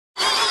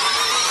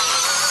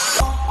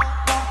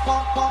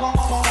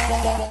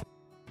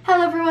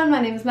Hello everyone, my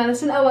name is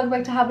Madison. Welcome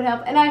back to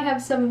Hopp'in, and I have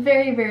some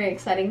very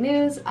exciting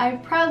news. I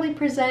proudly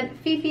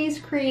present Fefe's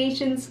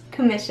Creations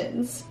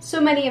commissions. So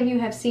many of you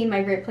have seen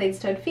my Great Plates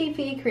Toad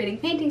Fefe creating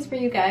paintings for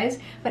you guys,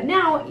 but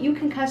now you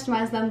can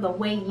customize them the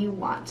way you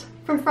want.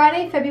 From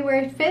Friday,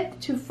 February 5th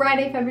to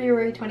Friday,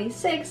 February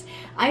 26th,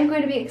 I'm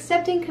going to be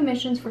accepting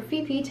commissions for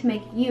Fefe to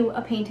make you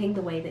a painting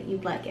the way that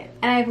you'd like it.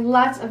 And I have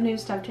lots of new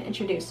stuff to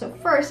introduce. So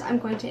first, I'm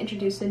going to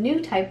introduce a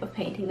new type of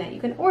painting that you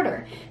can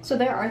order. So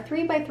there are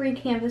 3x3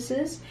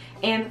 canvases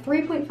and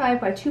 3.5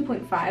 by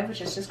 2.5,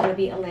 which is just going to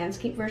be a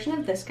landscape version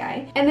of this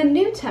guy. And the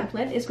new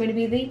template is going to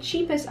be the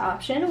cheapest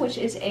option, which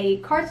is a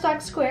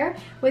cardstock square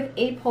with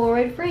a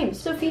Polaroid frame.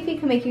 So Fefe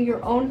can make you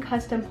your own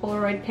custom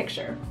Polaroid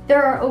picture.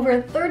 There are over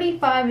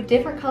 35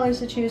 different colors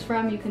to choose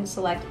from. You can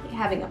select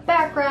having a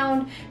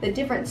background, the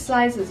different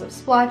sizes of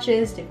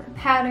splotches, different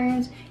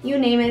patterns, you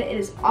name it, it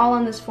is all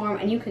on this form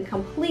and you can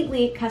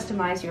completely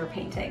customize your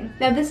painting.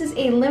 Now this is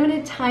a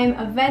limited time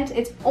event.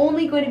 It's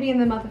only going to be in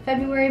the month of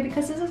February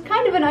because this is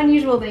kind of an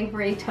unusual thing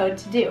for a toad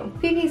to do.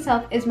 Fefe's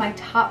health is my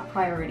top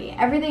priority.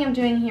 Everything I'm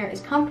doing here is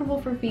comfortable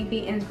for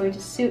Fefe and is going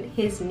to suit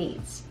his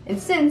needs. And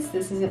since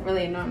this isn't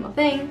really a normal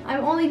thing,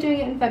 I'm only doing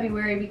it in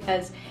February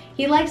because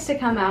he likes to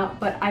come out,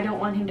 but I don't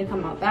want him to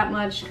come out that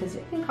much because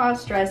it can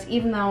cause stress,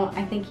 even though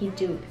I think he'd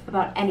do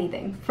about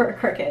anything for a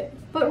cricket.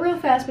 But real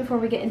fast before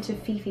we get into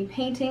Fefe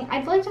painting,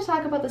 I'd like to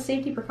talk about the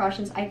safety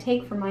precautions I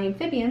take for my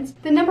amphibians.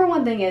 The number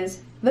one thing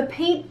is, the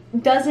paint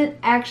doesn't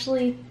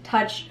actually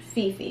touch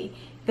Fefe.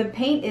 The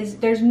paint is,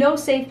 there's no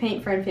safe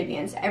paint for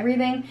amphibians.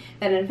 Everything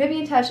that an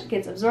amphibian touches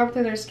gets absorbed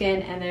through their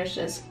skin, and there's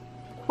just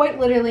quite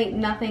literally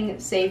nothing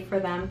safe for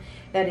them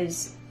that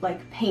is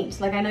like paint.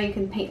 Like, I know you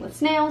can paint with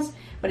snails,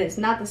 but it's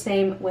not the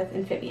same with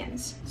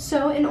amphibians.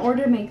 So in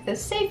order to make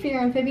this safe for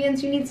your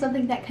amphibians, you need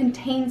something that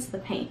contains the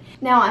paint.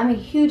 Now, I'm a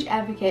huge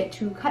advocate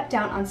to cut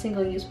down on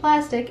single-use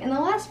plastic. In the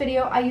last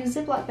video, I used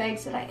Ziploc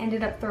bags that I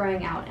ended up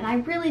throwing out, and I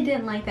really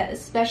didn't like that,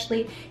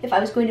 especially if I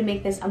was going to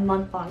make this a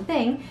month-long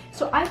thing.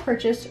 So I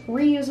purchased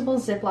reusable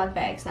Ziploc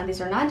bags. Now, these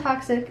are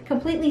non-toxic,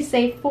 completely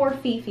safe for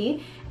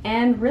Fefe,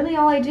 and really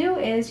all I do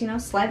is,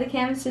 slide the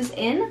canvases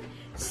in,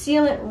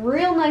 seal it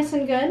real nice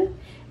and good,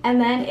 and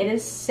then it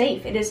is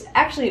safe. It is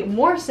actually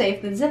more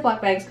safe than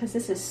Ziploc bags because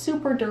this is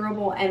super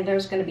durable and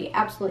there's going to be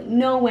absolutely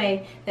no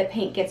way that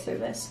paint gets through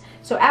this.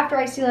 So after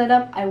I seal it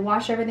up, I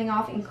wash everything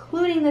off,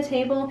 including the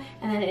table,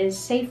 and then it is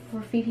safe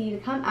for Fefe to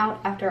come out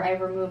after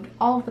I've removed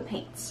all of the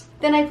paints.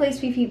 Then I place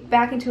Fefe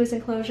back into his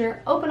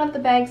enclosure, open up the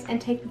bags,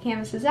 and take the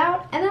canvases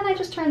out, and then I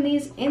just turn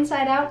these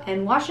inside out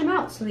and wash them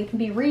out so they can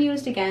be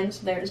reused again,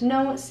 so there's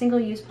no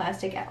single-use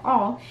plastic at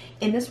all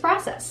in this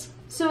process.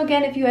 So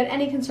again, if you had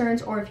any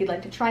concerns or if you'd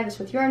like to try this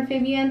with your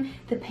amphibian,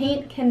 the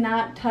paint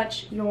cannot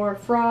touch your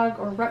frog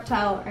or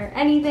reptile or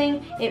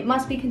anything. It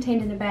must be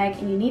contained in a bag,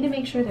 and you need to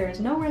make sure there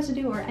is no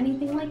residue or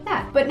anything like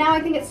that. But now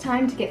I think it's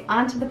time to get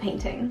onto the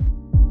painting.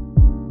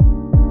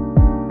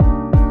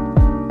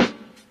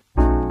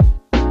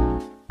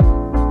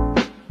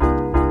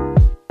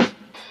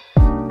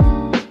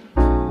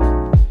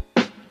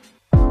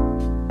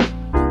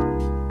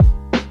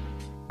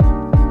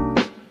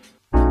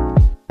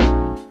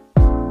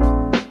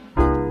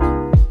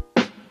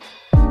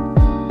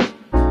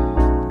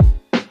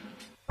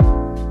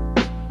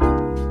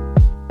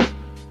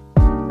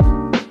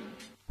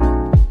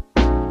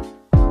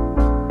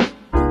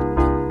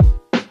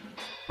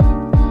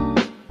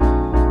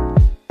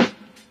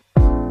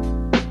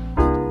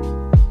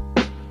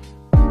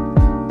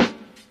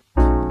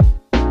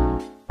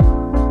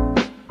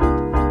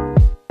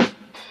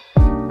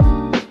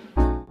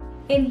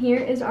 And here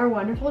is our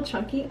wonderful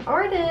chunky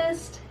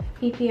artist.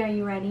 Fefe, are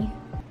you ready?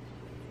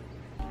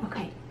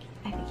 Okay,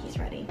 I think he's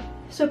ready.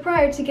 So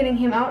prior to getting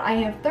him out, I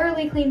have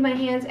thoroughly cleaned my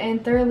hands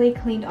and thoroughly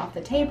cleaned off the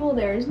table.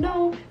 There is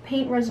no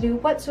paint residue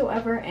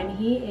whatsoever, and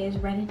he is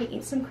ready to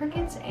eat some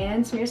crickets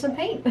and smear some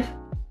paint.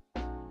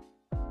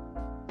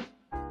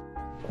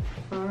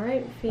 All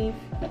right, Fefe.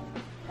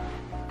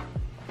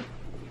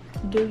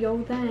 Do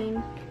your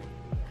thing.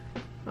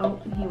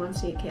 Oh, he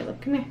wants to eat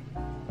Caleb. Come here.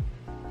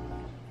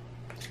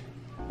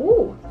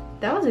 Ooh,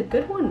 that was a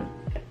good one.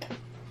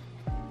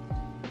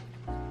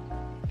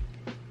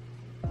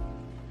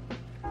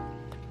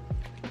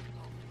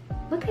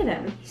 Look at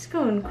him, he's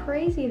going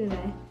crazy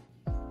today.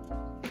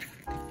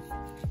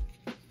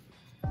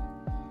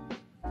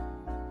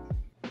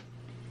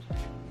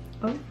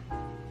 Oh.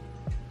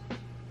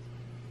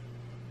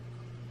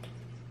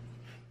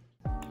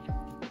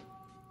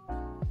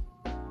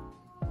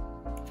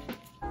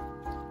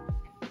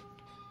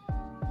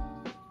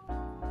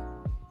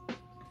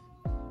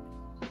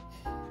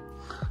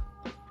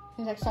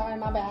 He's like, sorry,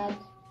 my bad.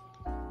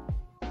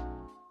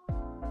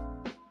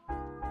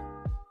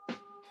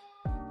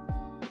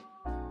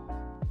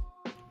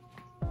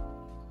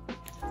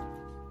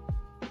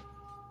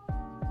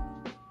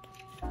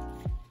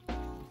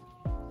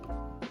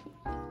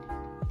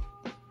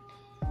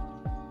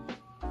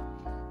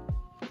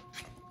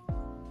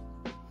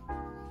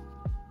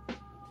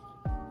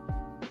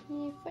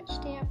 Foot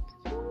stamp.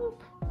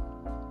 Swoop.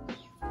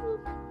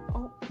 Swoop.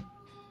 Oh.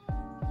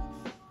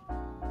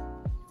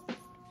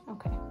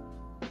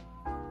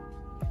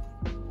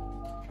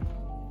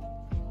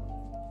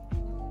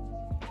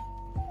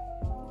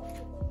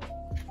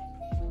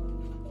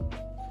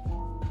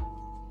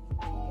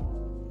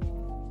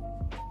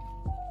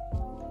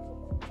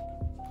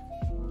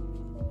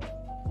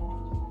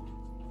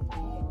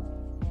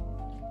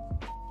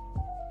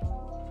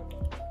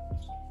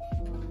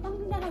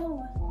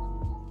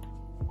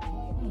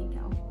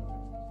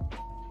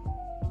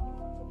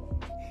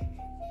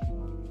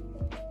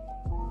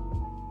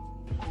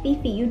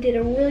 Fefe, you did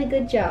a really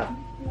good job.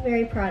 I'm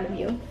very proud of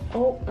you.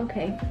 Oh,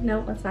 okay.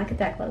 No, let's not get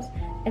that close.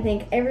 I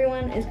think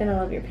everyone is gonna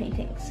love your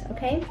paintings,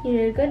 okay? You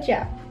did a good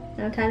job.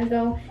 Now time to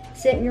go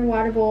sit in your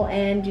water bowl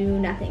and do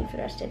nothing for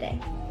the rest of the day,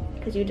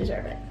 because you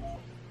deserve it.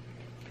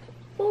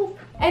 Boop.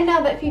 And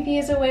now that Fefe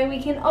is away,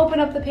 we can open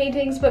up the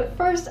paintings, but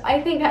first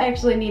I think I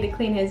actually need to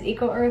clean his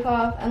eco-earth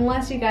off,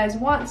 unless you guys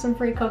want some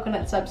free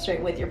coconut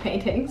substrate with your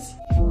paintings.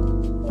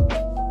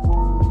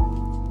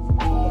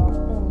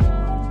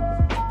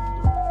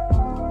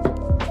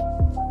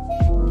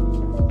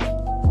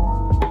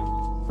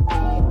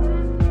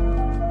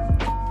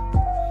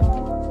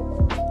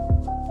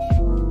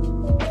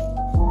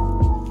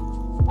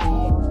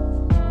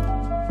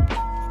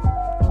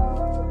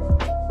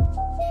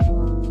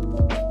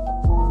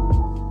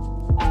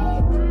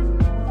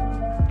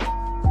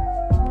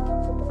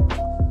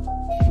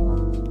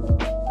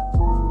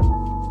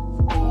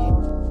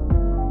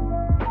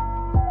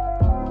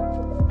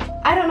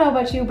 I don't know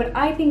about you, but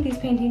I think these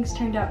paintings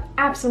turned out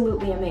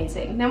absolutely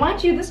amazing. Now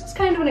mind you, this was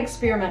kind of an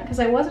experiment because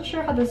I wasn't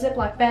sure how the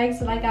Ziploc bags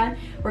that I got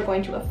were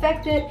going to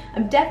affect it.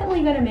 I'm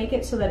definitely going to make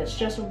it so that it's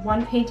just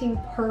one painting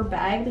per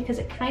bag because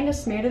it kind of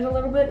smeared it a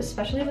little bit,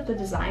 especially with the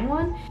design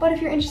one. But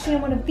if you're interested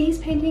in one of these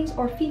paintings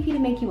or Fefe to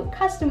make you a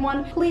custom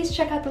one, please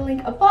check out the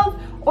link above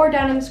or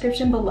down in the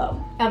description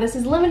below. Now this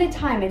is limited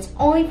time, it's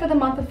only for the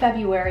month of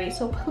February,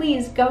 so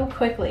please go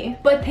quickly.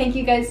 But thank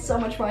you guys so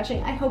much for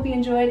watching. I hope you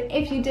enjoyed.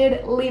 If you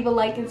did, leave a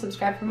like and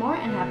subscribe for more,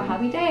 and have a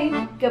happy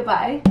day.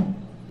 Goodbye.